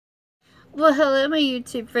Well, hello, my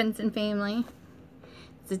YouTube friends and family.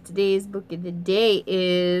 So today's book of the day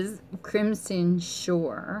is Crimson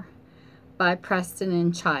Shore by Preston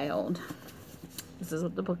and Child. This is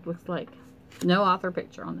what the book looks like. No author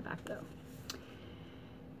picture on the back, though.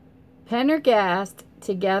 Pendergast,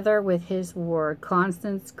 together with his ward,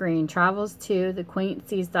 Constance Green, travels to the quaint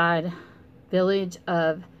seaside village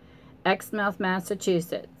of Exmouth,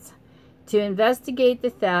 Massachusetts, to investigate the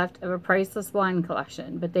theft of a priceless wine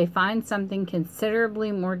collection, but they find something considerably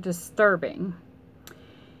more disturbing.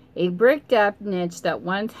 A bricked-up niche that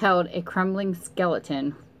once held a crumbling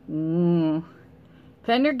skeleton.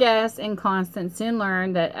 Pendergast and Constance soon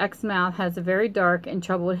learn that Exmouth has a very dark and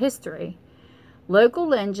troubled history. Local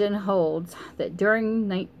legend holds that during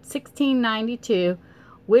 1692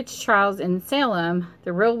 witch trials in Salem,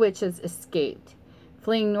 the real witches escaped,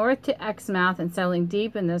 fleeing north to Exmouth and settling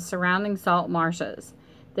deep in the surrounding salt marshes.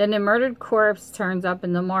 Then a murdered corpse turns up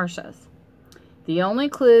in the marshes. The only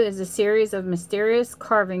clue is a series of mysterious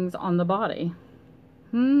carvings on the body.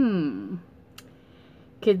 Could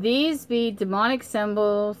these demonic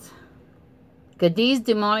symbols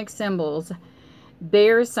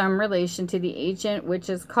bear some relation to the ancient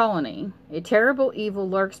witches' colony? A terrible evil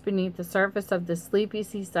lurks beneath the surface of this sleepy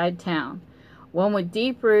seaside town, one with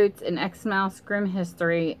deep roots in Exmouth's grim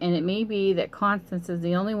history, and it may be that Constance is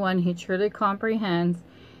the only one who truly comprehends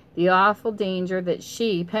the awful danger that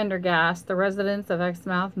she, Pendergast, the residents of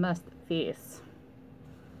Exmouth, must face.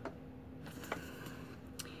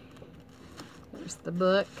 Here's the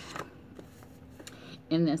book.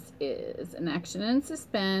 And this is an action and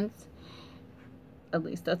suspense. At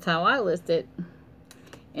least that's how I list it.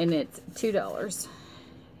 And it's $2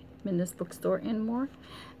 in this bookstore and more.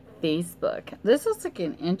 Facebook. This looks like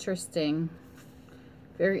an interesting,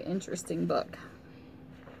 very interesting book.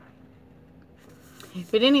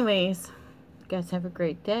 But anyways, you guys have a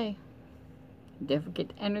great day. Don't forget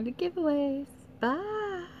to enter the giveaways. Bye.